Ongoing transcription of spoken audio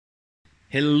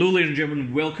Hello ladies and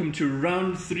gentlemen, welcome to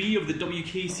round 3 of the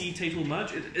WKC title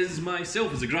match. It is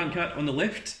myself as the Grand Cat on the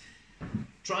left,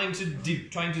 trying to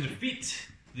defeat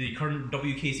the current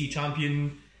WKC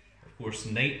champion, of course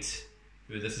Knite,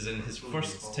 who this is in his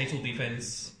first title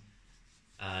defence,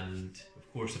 and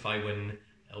of course if I win,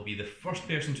 I'll be the first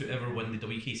person to ever win the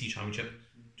WKC championship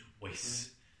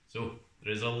twice. So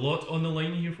there is a lot on the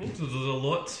line here folks, there's a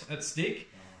lot at stake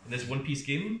in this one-piece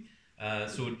game.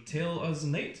 So tell us,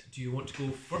 Knite, do you want to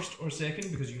go first or second?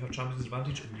 Because you have champion's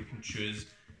advantage and you can choose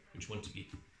which one to be.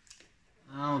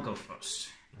 I'll go first.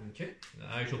 Okay,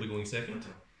 I shall be going second.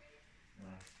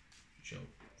 Shall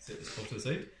set this off to the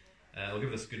side. I'll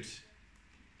give this a good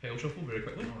pile shuffle very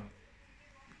quickly.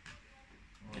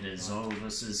 It is Zoro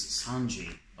versus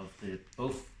Sanji of the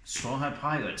both Straw Hat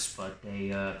Pirates, but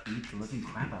they beat the living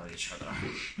crap out of each other.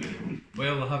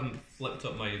 Well, I haven't flipped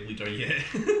up my leader yet.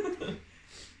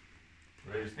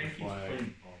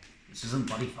 This isn't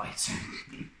bloody fights.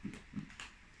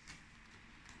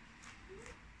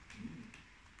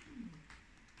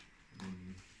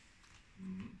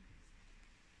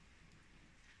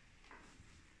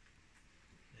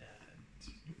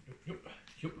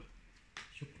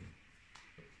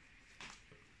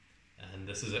 And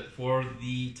this is it for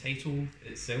the title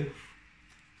itself.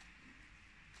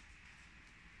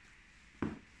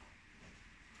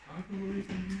 I believe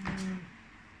in you.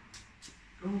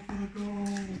 Go for the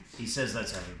gold. He says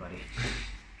that's everybody.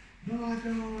 No, I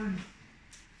don't.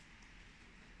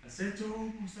 I said to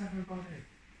almost everybody.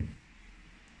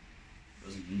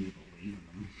 Doesn't mean you believe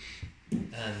in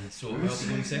them. And so I'll be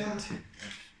going second.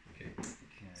 Okay.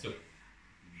 So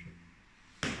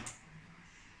 1,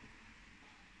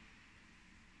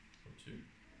 2,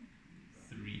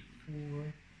 3,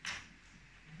 4.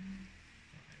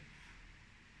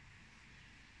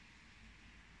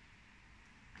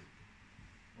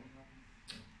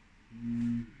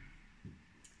 I'm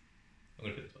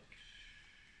going to put this back.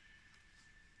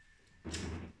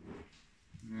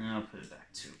 I'll put it back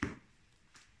too.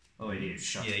 Oh, wait, you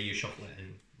shuffle. Yeah, you shuffle it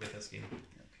in with this game.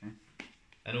 Okay.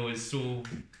 I know it's so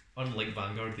unlike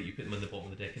Vanguard that you put them in the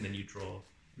bottom of the deck and then you draw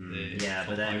the yeah,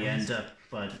 but then you end up.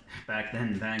 But back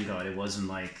then, Vanguard, it wasn't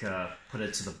like put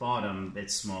it to the bottom.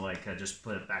 It's more like just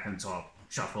put it back on top,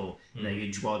 shuffle, and then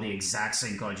you draw the exact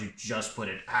same card. You just put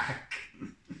it back.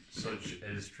 Such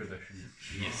is tradition.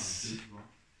 Yes.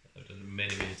 I've done it many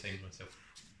times myself.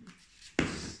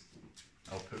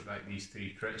 I'll put back these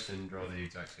 3 crits and draw the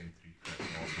exact same 3 crits.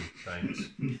 Awesome. Thanks.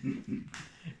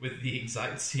 With the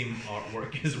exact same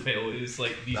artwork as well. It's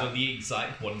like these are the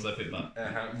exact ones I put back.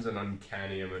 It happens an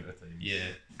uncanny amount of times.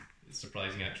 Yeah, it's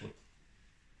surprising actually.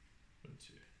 1,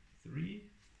 2, 3,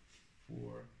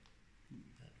 4, and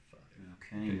 5.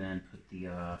 Okay, and then put the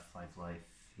 5 life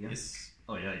here. Yes.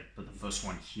 Oh yeah, put the first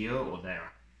one here or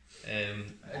there.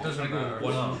 It doesn't matter.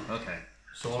 1, Oh, okay.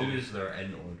 So long as they're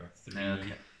in order. 3,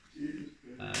 Okay.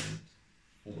 and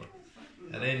 4.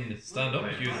 And then stand up.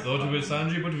 You thought it was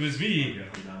Sanji, but it was me.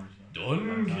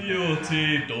 Don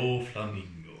Quixote do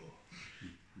Flamingo.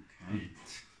 Okay.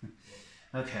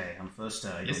 Okay, I'm first.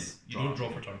 Yes, you don't draw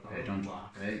for turn. Okay, don't draw.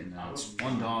 Okay, and now it's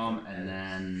 1 dom, and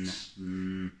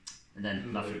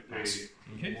then nothing. Pass.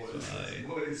 Okay, so I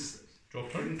draw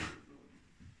for turn.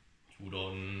 2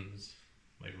 dons.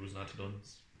 My Rosnatodons.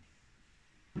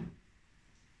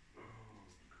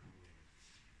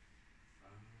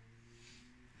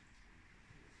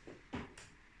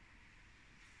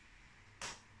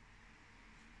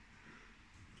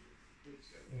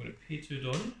 I'm going to pay 2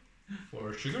 Don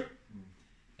for sugar.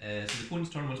 So the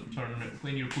opponent's turn once per turn,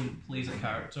 when your opponent plays a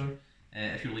character,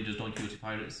 if your leader is Don Quixote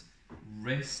Pirates,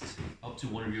 rest up to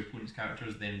one of your opponent's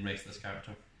characters, then rest this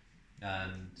character.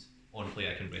 And on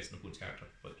play I can rest an opponent's character,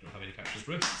 but I don't have any characters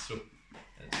rest, so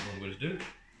that's what I'm going to do.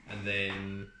 And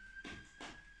then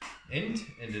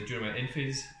during my end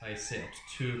phase, I set up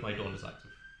to 2 of my Don is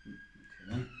active. Okay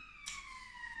then.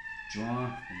 Draw,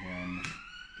 and then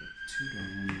get 2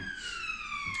 dom.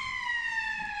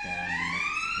 Then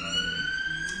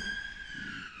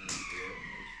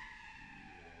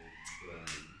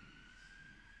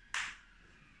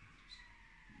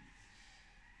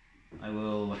I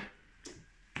will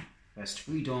rest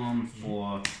 3 dom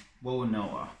for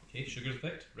Noah. Okay, sugar's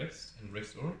effect, rest, and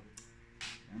rest or.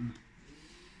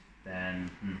 Then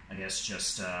I guess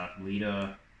just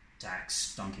leader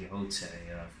attacks Don Quixote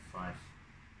 5.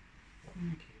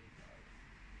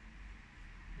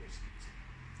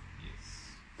 Yes.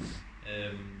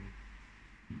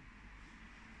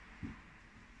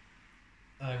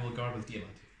 I will guard with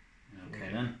Diamante. Okay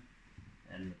then.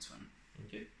 And the twin.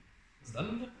 Okay.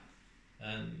 Stand.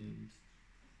 And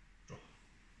draw.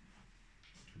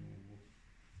 2,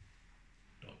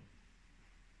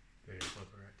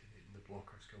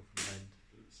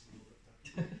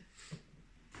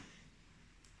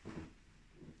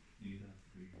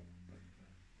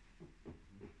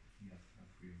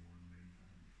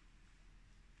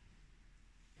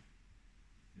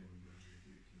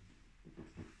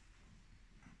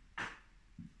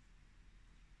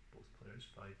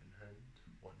 There's 5 in hand,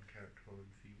 1 character on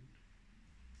field.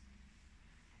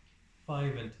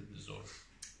 5 into the Zor.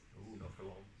 Oh, not for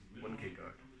long. 1k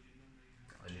guard.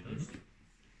 And it Mhm. is.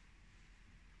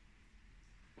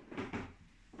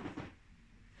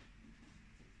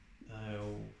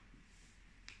 I'll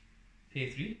pay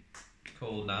 3.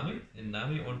 Call Nami. In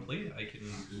Nami on play, I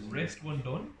can rest 1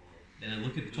 Dawn. Then I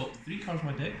look at the top 3 cards of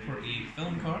my deck for a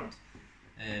film card.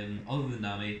 Other than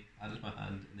Nami, add it to my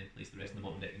hand, and then place the rest in the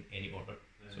bottom deck in any order.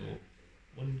 So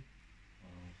 1,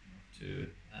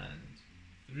 2, and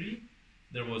 3.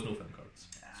 There was no film cards,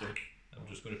 so I'm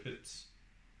just going to put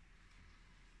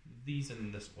these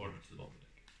in this order to the bottom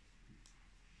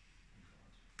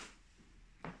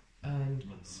deck. And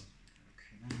miss.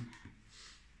 Okay then.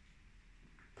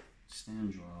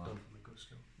 Stand draw. Done from the go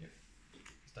skill.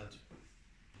 Stand.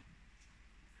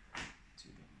 2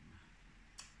 Dawn.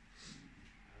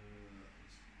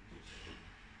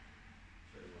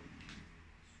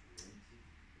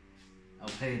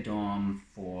 I'll pay a Dawn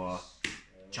for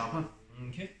Chopper.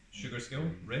 Okay. Sugar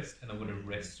skill, rest, and I'm going to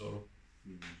rest Sorrow.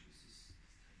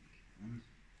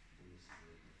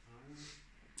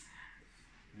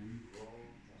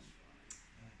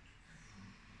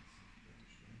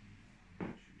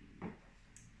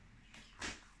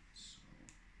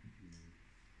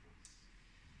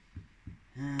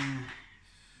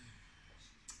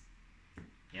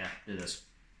 Yeah, do this.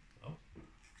 Oh.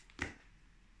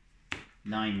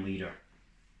 9 leader.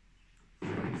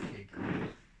 5k guard.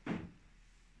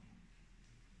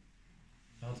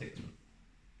 I'll take this one.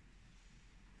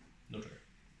 No trigger.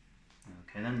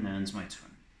 Okay, then ends my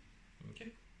turn.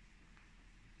 Okay.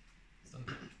 Stand.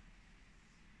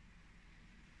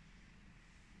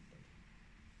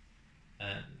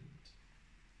 And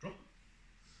drop.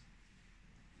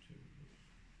 2.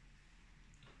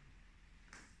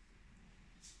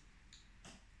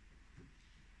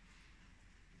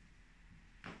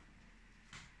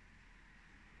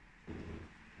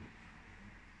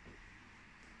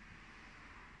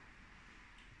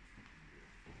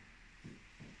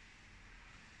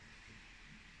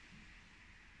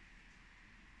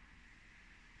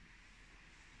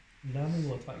 Nami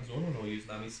will attack Zoro and I'll use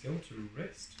Nami's skill to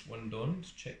rest 1 Dawn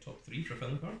to check top 3 for a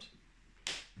film card.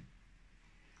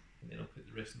 And then I'll put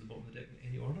the rest of the bottom of the deck in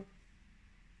any order.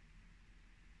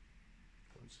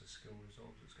 Once the skill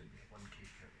resolves, it's going to be a 1k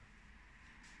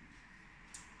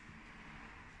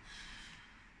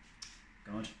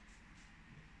counter. God.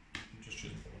 I'm just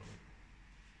choosing for one of them.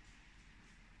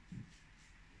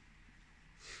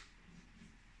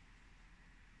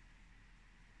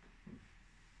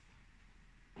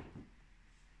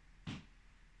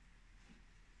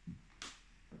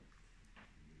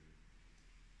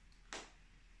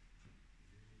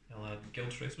 I'll add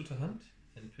Guild Resto to hand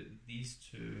and put these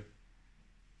 2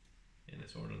 in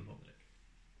this order on the bottom of the deck.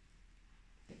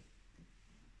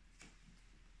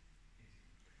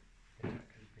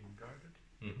 Attack has been guarded.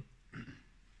 Mm-hmm.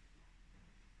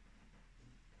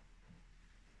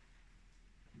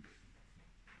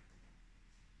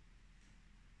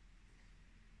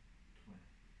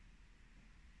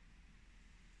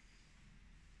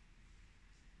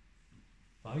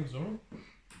 Five Zoro.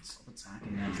 Stop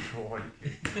attacking them. Go on.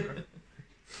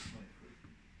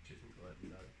 Choosing to let them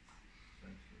down.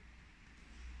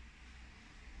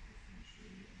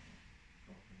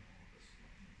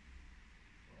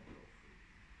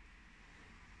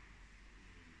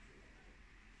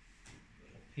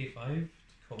 Pay 5 to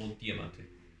call Diamante.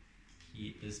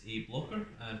 He is a blocker,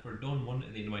 and for Dawn 1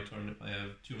 at the end of my turn, if I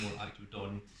have 2 more active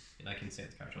Dawn, then I can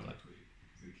set the character on active.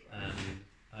 And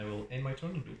I will end my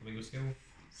turn and do Flamingo skill.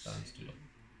 Stands 2 Dawn.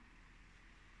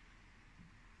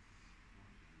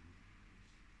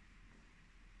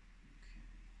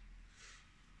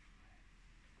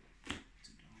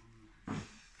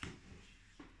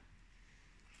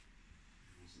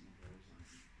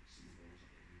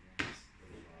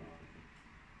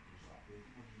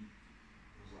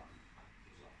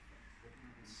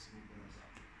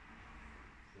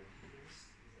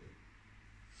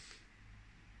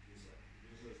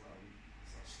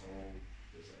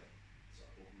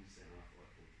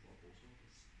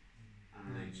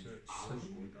 So it's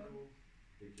 7 guard.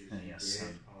 Yes.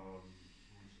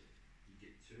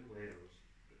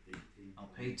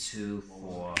 I'll pay 2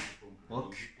 for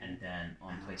book, and then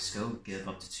on play skill, give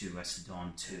up to 2 rested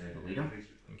Dawn to the leader.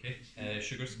 Okay,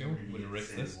 sugar skill. I'm going to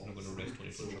rest this, and I'm going to rest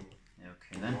 20 for the shop.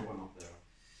 Okay then.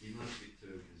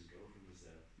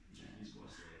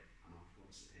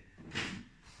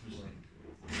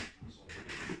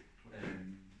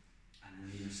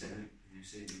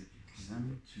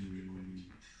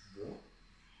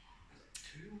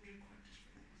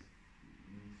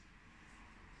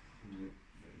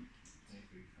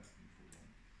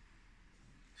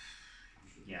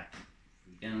 Yeah.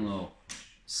 Getting a little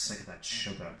sick of that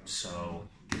sugar, so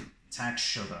attack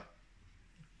sugar.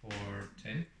 For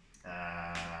 10.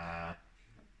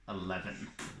 11.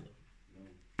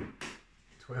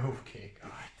 12k,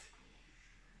 God.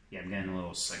 Yeah, I'm getting a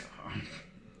little sick of her.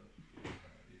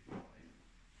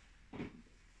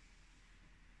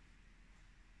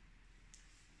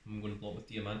 I'm going to block with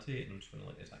Diamante and I'm just going to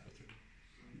let the attack go through.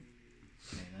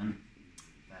 Okay then,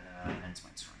 that ends my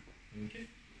turn. Okay.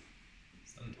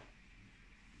 Stunned.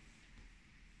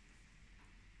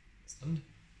 Stunned.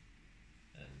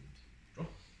 And draw.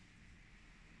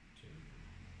 To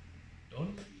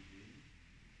Dawn.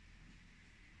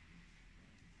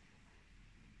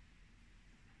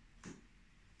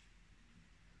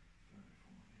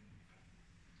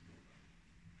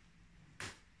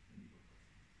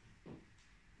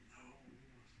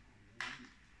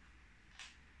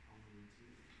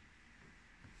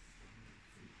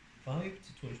 Five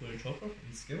to 20 chopper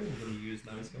and skill. We're going to use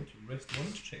now skill to rest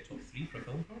 1 to check top 3 for a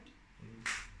film card.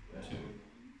 1,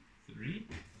 2, 3.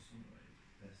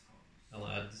 I'll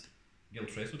add Guild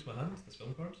Tresso to my hand, this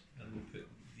film card, and we'll put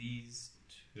these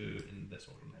 2 in this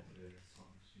order.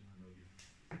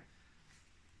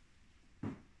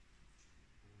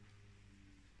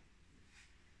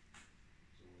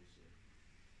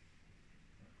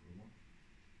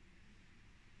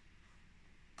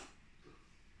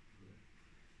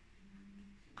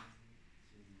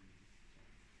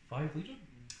 Five Legion.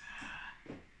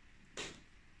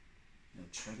 No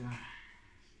trigger.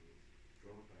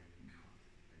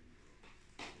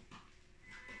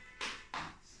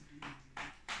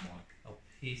 I'll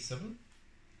pay 7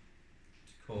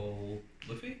 to call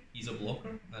Luffy. He's a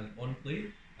blocker, and on play,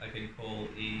 I can call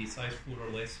a size 4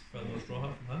 or less Fellow Straw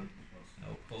Hat from hand.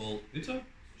 I'll call Uta.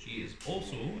 She is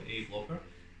also a blocker,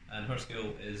 and her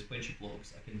skill is when she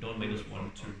blocks, I can don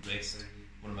 -1 to rest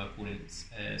one of my opponent's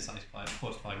size 5,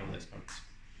 cost 5 or less cards.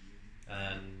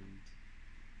 And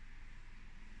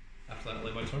after that, I'll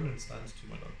end my turn and stands to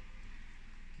my turn.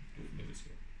 Go for maybe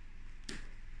skill.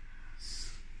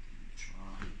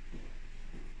 Draw.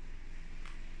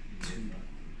 2.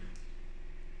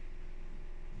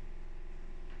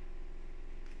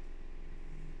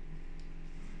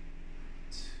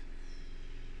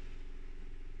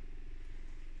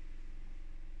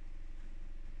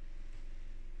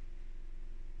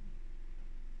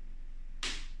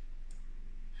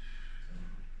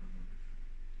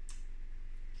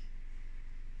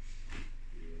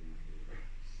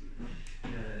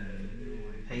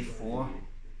 Pay 4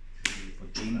 for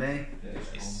Jinbei.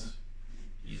 Yes.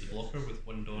 He's a blocker with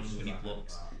 1 don. When he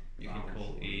blocks, you can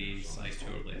call a size 2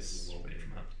 or less ready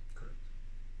from hand.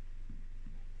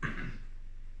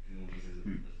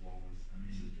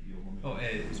 Oh,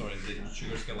 sorry, the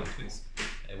sugar skill activates.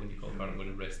 When you call a card, I'm going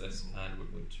to rest this, and we're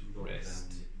going to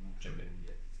rest Jinbei.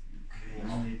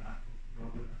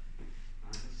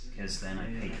 Because then I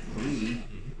pay 3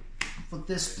 for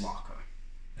this blocker.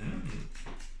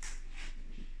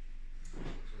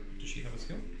 Does she have a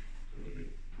skill?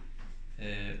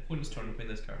 Opponent's turn, when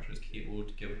this character is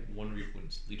KO'd, give one of your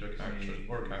opponent's leader characters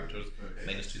or characters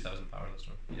 -2,000 power this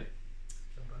turn. Yeah.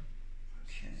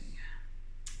 Okay.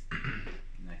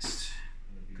 Next,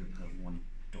 gonna put 1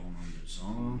 Dawn on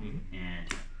Dissolve,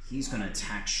 and he's gonna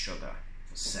attack Sugar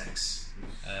for 6.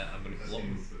 I'm going to block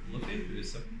with Luffy, who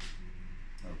is 7.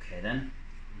 Okay then.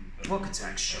 Block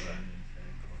attack Sugar.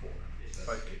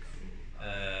 5k.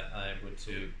 I'm going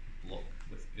to block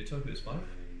with Uta, who is 5.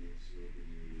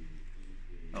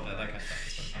 Oh, That can't attack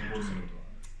this time.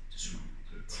 just one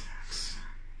attacks.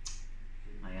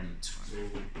 I end the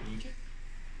turn. Okay.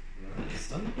 That is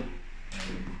done.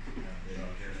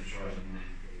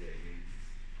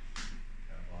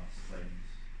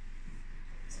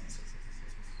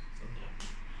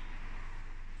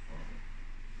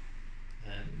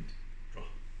 And draw.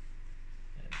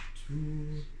 And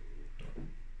 2. Draw.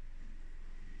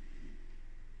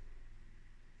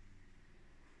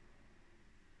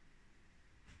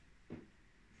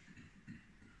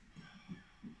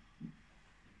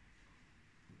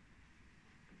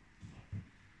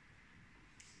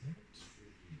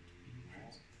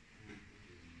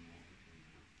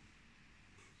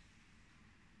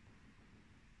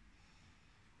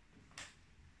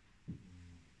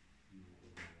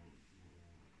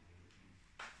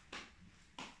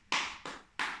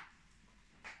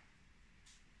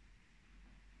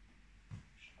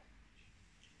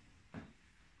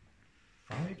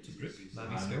 To grip,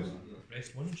 Navi skill,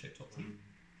 rest 1 and check top 3. 1,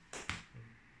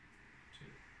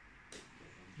 2,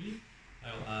 3.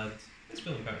 I'll add this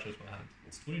film character to my hand.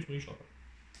 It's 20 shopper.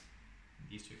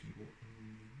 These 2 can go.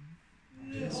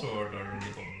 Sword or in the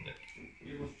bottom deck.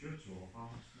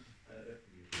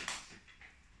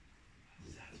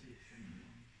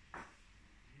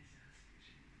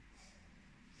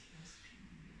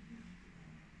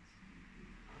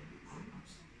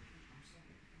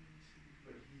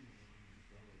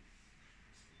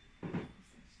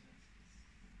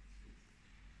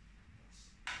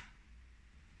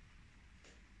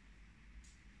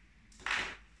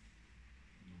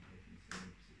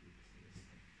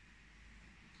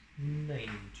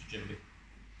 Nine to Jimby.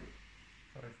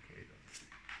 5k.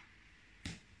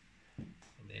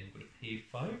 And then I'm going to pay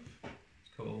 5.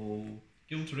 It's called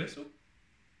Guild to Wrestle.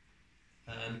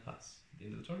 And pass. At the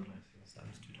end of the turn,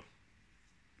 stands 2 top.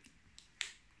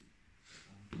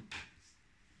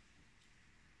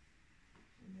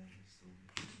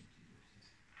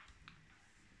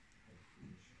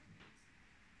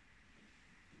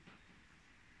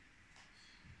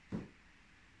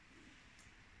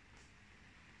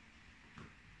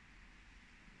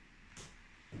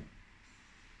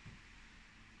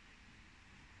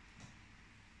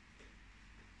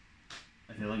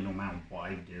 I feel like no matter what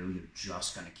I do, you're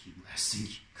just gonna keep resting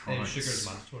cards. Sugar is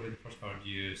mandatory. The first card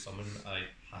you summon, I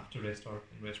have to restart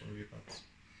and rest one of your cards.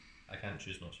 I can't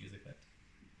choose not to use the effect.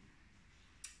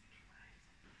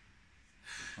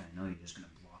 I know you're just gonna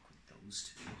block with those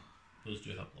two. Those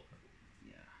do have blocker.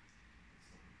 Yeah.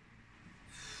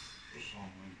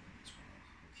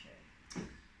 Okay.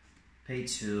 Pay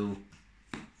 2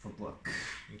 for block.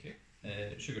 Okay.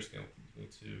 Sugar skill. I'm going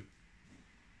to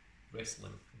rest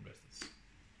limb and rest this.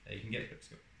 You can get a quick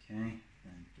skill. Okay.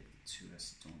 Then give you 2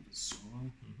 as the Dawn of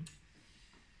Sorrow. Mm-hmm.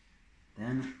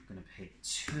 Then I'm gonna pay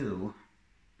 2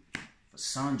 for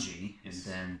Sanji, Yes. and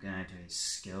then I'm gonna do a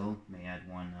skill. May add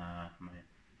 1 my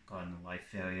card in the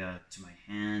life area to my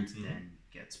hand. Then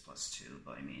gets +2,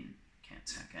 but I mean can't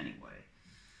attack anyway.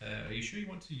 Are you sure you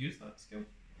want to use that skill?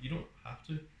 You don't have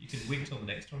to. You can wait until the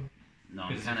next turn. No,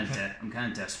 I'm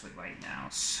kind of desperate right now.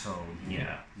 So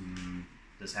yeah.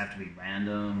 Does it have to be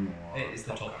random or? It's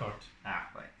the top card. Ah,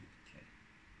 right. Okay.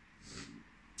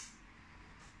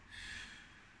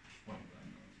 Might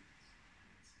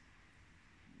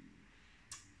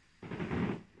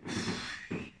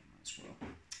as well.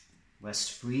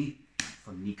 West Free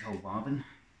for Nico Robin.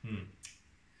 Then.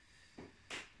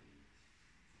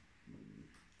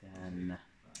 Oh,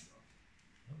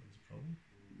 there's a problem.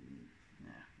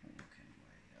 Nah, won't work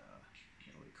anyway.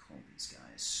 Can't really call these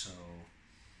guys. So.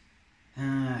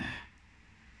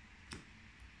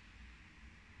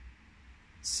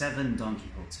 7 Don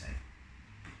Quixote.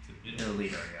 The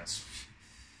leader, yes.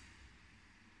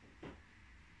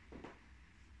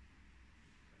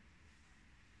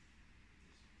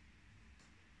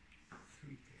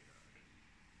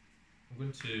 I'm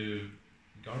going to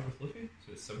guard with Luffy,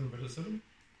 so it's 7 versus 7.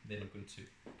 Then I'm going to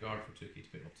guard for 2k to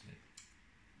put him up to 9.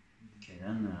 Okay,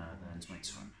 then it's my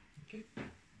turn. Okay.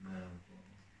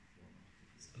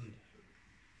 Send.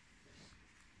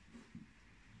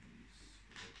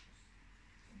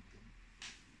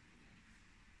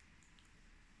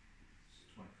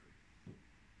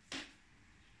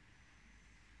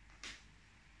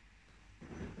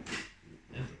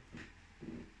 Andrew.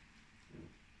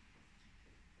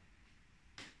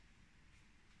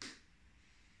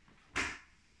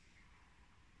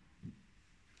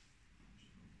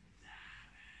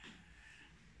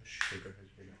 Sugar has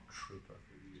been a trooper.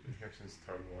 He's been here since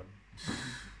turn 1.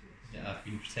 Yeah, I've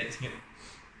been protecting it.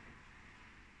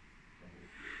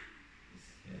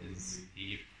 It is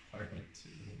a permanent.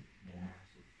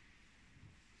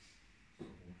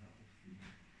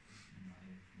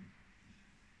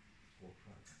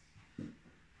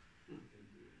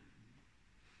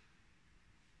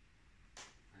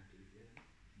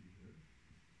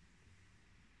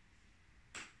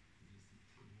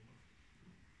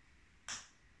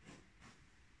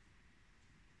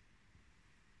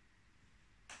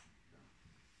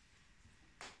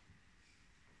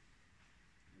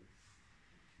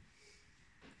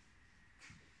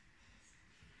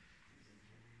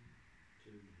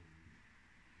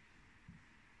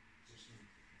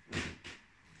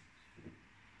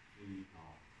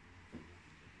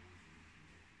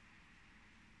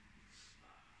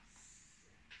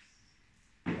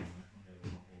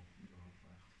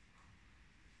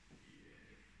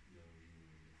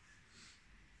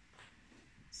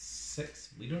 Six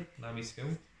leader, Nami skill,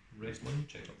 rest 1,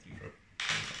 check top 3 for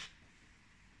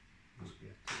Must be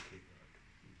a 2k card.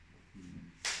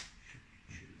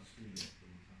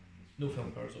 no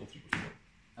film cards, all 3 percent.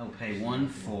 I'll pay 1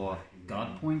 for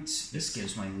guard points. This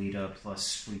gives my leader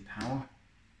plus 3 power.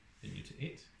 Then you to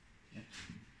 8. Yep.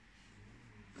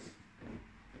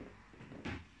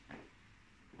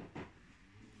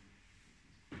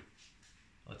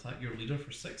 Attack your leader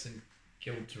for 6 and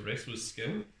kill Tereso's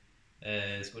skill.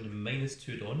 It's going to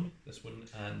 -2 Dawn, this one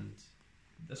and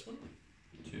this one,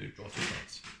 to draw 2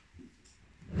 cards.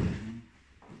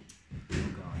 Oh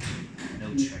god.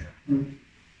 No trigger.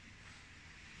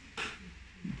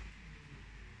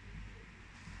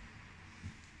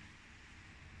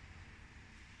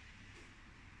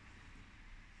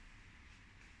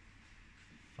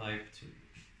 Five to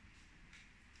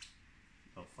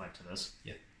Oh, 5 to this.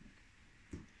 yeah.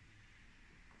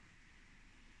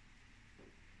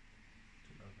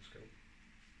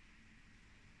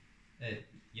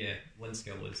 Yeah, Lynn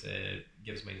skill is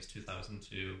gives -2,000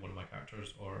 to one of my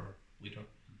characters or leader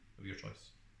of your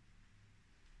choice.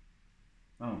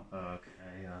 Oh,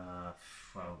 okay.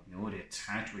 Well, you already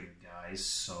attacked with you guys,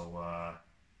 so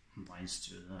let's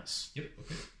do this. Yep.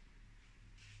 Okay.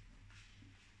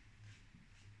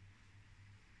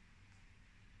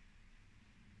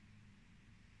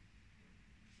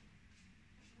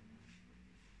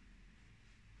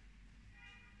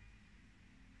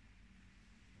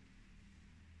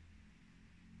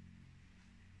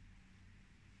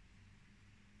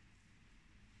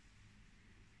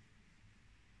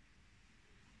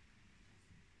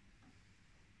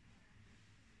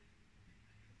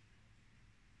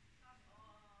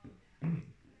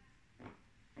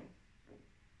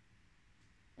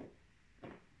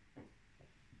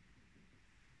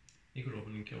 Eagle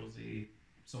Robin kills a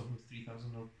someone with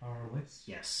 3,000 of power or less.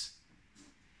 Yes.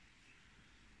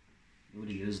 You would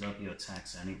have used up your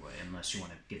attacks anyway, unless you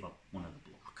want to give up one of the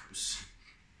blockers.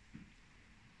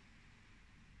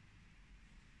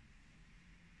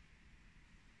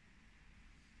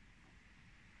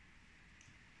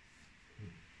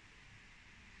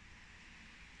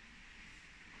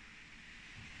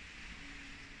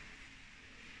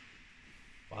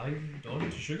 Five Dawn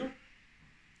to sugar.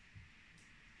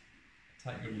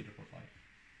 Attack your leader for 5.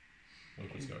 One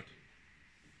case guard.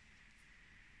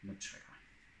 No trigger.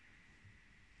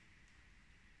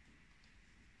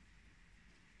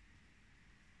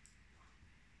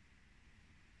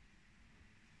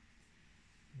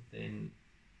 Then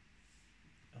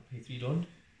I'll pay 3 Dawn.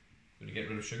 Going to get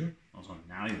rid of sugar. Also,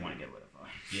 now you want to get rid of her.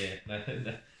 Yeah, now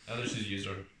that she's used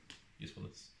her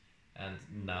usefulness. And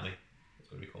Nami is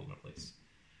going to be called in her place.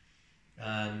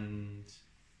 And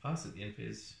pass at the end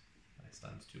phase. I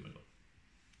stand to window.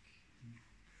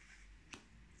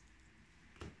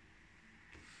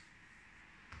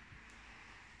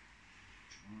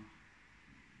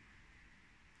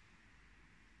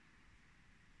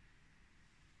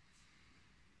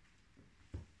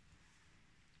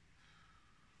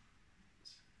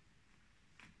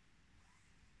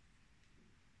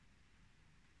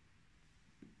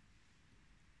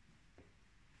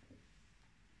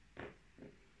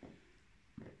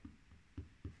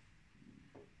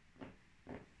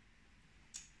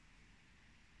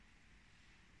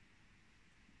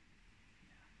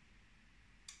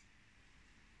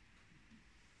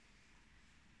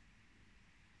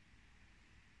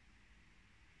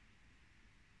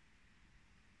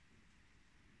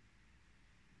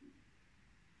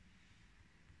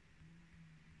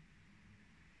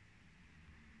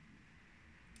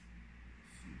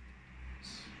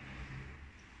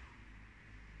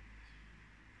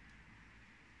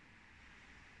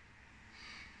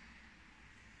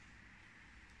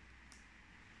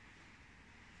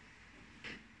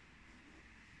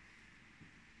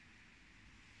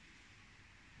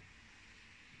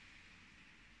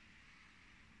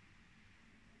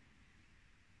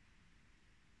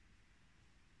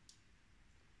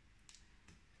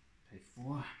 Pay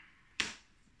 4.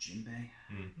 Jinbei.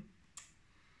 Mm-hmm.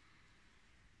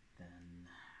 Then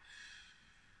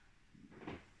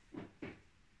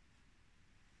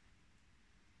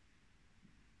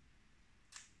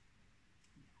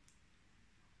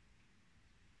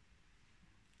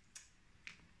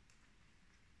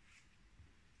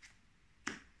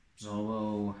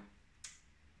Zolo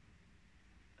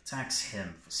attacks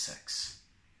him for 6.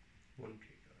 1 key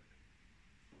card.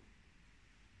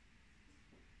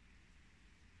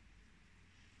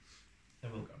 I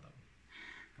will guard that one.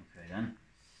 Okay then.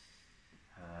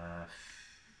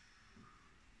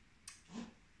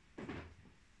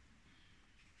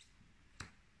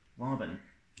 Robin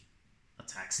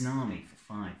attacks Nami for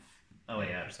 5. Oh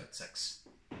yeah, For 6.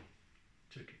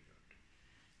 2 key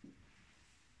card.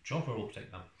 Chopper will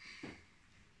protect them.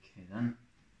 Okay then.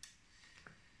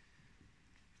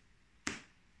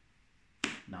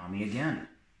 Nami again.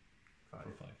 5.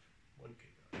 For 5. 1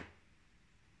 key card.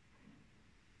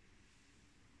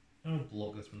 I'll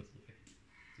block this one with Luffy.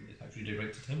 So the attack's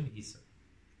redirected to him. He's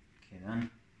Okay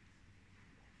then.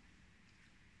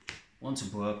 1 to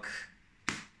Brooke.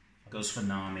 Goes for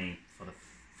Nami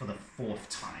for the fourth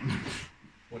time.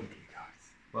 1 K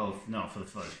cards. Well, no, for the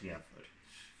first. Yeah,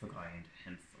 forgot I needed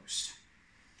him first.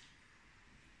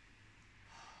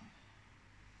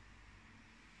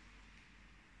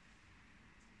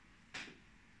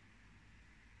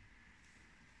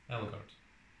 Alucard.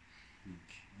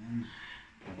 Okay.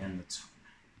 And the turn.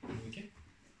 Okay.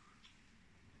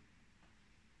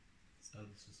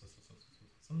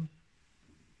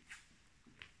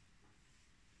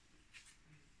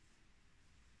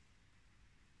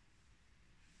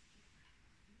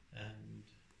 And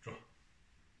draw.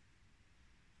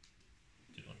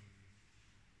 2-1.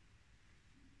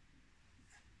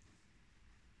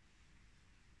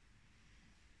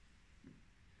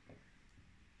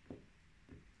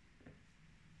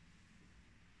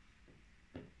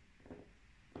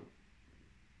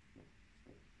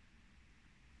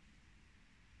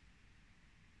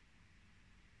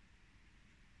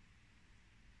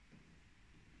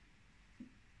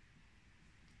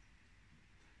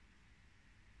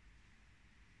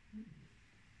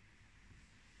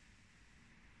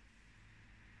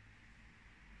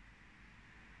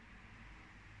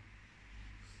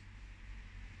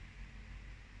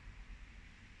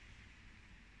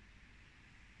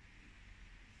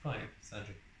 Fine,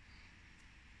 Sandra.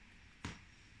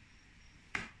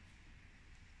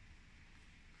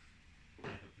 I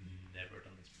have never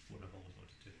done this before and I've always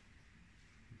wanted to.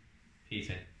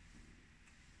 P10.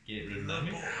 Get rid of that.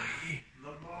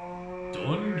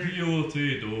 Don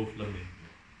Quixote do Flamengo.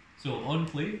 So on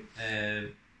play,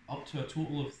 up to a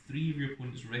total of 3 of your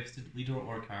opponent's rested leader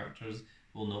or characters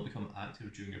will not become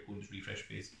active during your opponent's refresh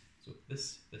phase. So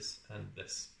this, and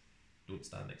this don't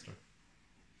stand next turn.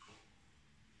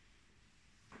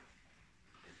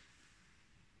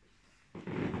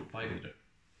 Five leader.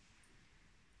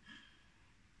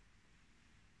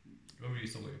 Remember, you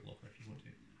still got your blocker if you want to.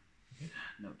 Okay.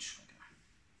 No trigger.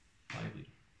 5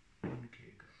 leader. 1 K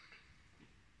card.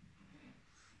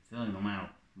 Feeling no matter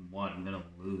what, I'm gonna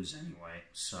lose anyway.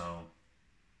 So,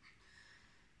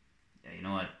 yeah, you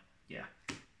know what? Yeah,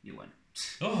 you win.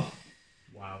 Oh,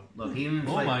 Wow. Look, even if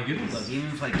my goodness. Look, even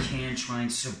if I can't try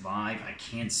and survive, I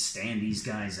can't stand these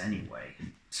guys anyway.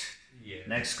 Yeah.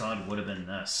 Next card would have been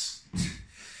this.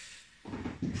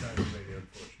 That was very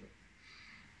unfortunate.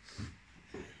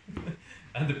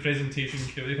 and the presentation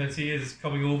committee is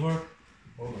coming over.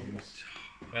 Oh my goodness.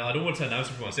 Well, I don't want to announce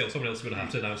it for myself. Someone else is going to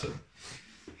have to announce it.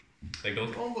 Big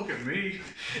dog. Don't look at me.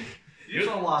 You're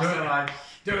the last time.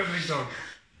 Do it, big dog.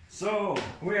 So,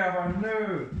 we have a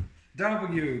new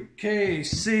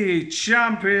WKC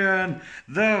champion,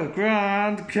 the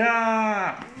Grand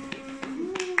Cat.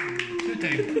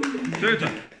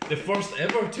 Two-time. The first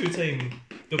ever 2-time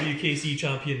WKC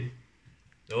champion.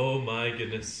 Oh my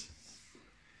goodness.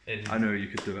 And I knew you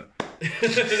could do it.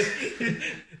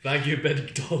 thank you,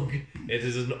 Big Dog. It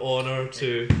is an honour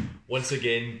to once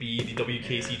again be the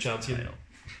WKC champion.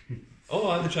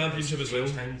 Oh, and the championship as well.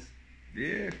 Times.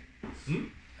 Yeah.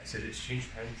 I said it's changed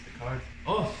hands, the card.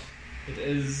 Oh, it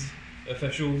is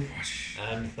official.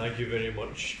 And thank you very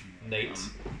much, Knite.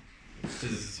 This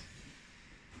is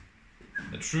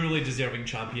a truly deserving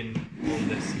champion on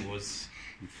this. He was.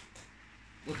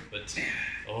 But,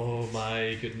 oh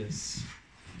my goodness.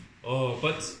 Oh,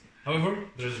 but, however,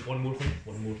 there's one more thing,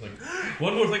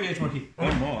 Edge Marky.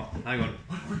 One more. Hang on.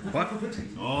 What?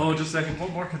 Oh, just a second.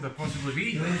 What more could there possibly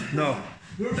be? No.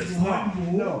 There's one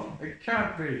more. No, it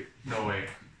can't be. No way.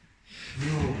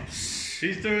 No.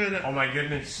 He's doing it. Oh my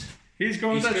goodness. He's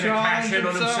going He's to going to challenge cash in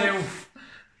on himself. himself.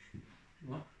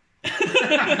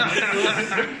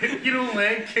 You don't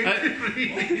like it.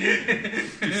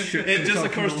 It just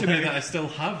occurs to me that I still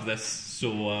have this,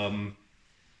 so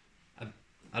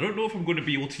I don't know if I'm going to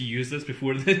be able to use this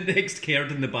before the next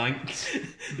Kerd in the bank.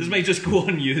 This might just go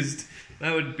unused.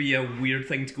 That would be a weird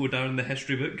thing to go down in the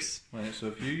history books. Right, so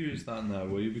if you use that now,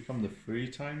 will you become the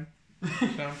 3-time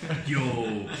champion?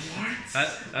 Yo,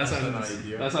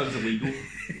 that sounds illegal.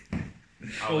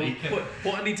 I like it.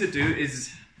 What I need to do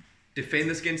is defend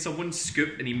this against someone,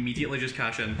 scoop, and immediately just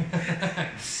cash in.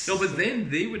 No, but then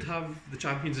they would have the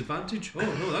champion's advantage. Oh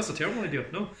no, that's a terrible idea.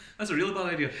 No, that's a really bad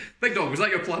idea. Big Dog, was that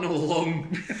your plan all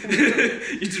along?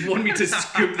 You just want me to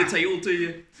scoop the title to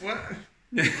you? What?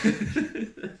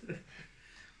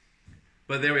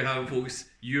 But there we have it, folks.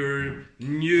 Your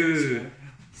new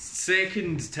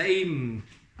second time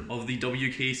of the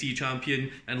WKC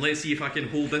champion. And let's see if I can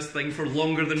hold this thing for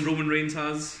longer than Roman Reigns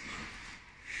has.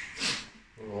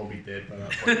 We'll all be dead by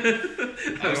that point.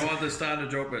 I don't understand the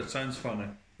joke, but it sounds funny.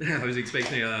 I was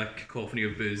expecting a cacophony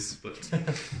of boos, but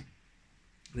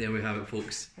there we have it,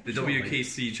 folks. The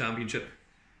WKC Championship.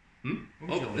 Oh,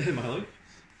 am I allowed?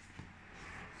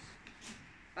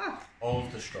 All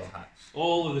of the straw hats.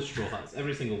 All of the straw hats,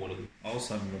 every single one of them. All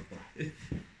 7 of them.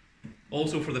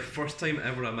 Also, for the first time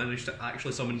ever, I managed to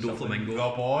actually summon Doflamingo.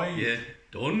 Go boy. Yeah,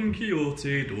 Don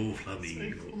Quixote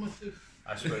Doflamingo.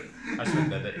 I swear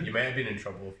did it. You might have been in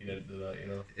trouble if you didn't do that, you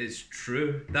know. It's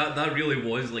true. That really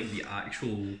was like the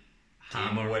actual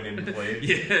hammer. Winning play.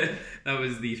 Yeah, that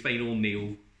was the final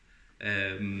nail.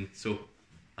 So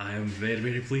I am very,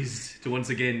 very pleased to once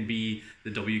again be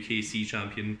the WKC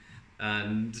champion.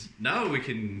 And now we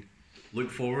can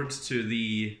look forward to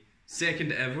the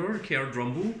second ever Kerd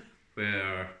Rumble,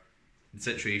 where the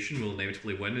situation will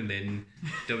inevitably win, and then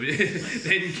then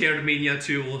Kerd Mania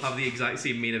 2 will have the exact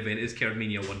same main event as Kerd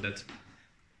Mania 1 did.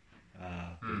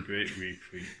 The great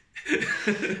retweet.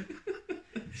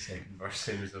 Second verse,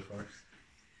 same as the first.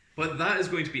 But that is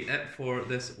going to be it for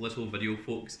this little video,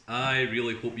 folks. I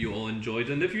really hope you all enjoyed,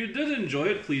 and if you did enjoy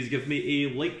it, please give me a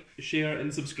like, share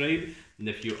and subscribe. And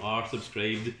if you are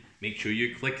subscribed, make sure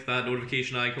you click that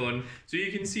notification icon so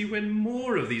you can see when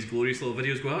more of these glorious little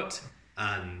videos go out.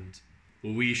 And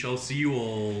we shall see you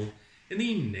all in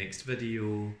the next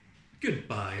video.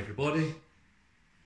 Goodbye, everybody.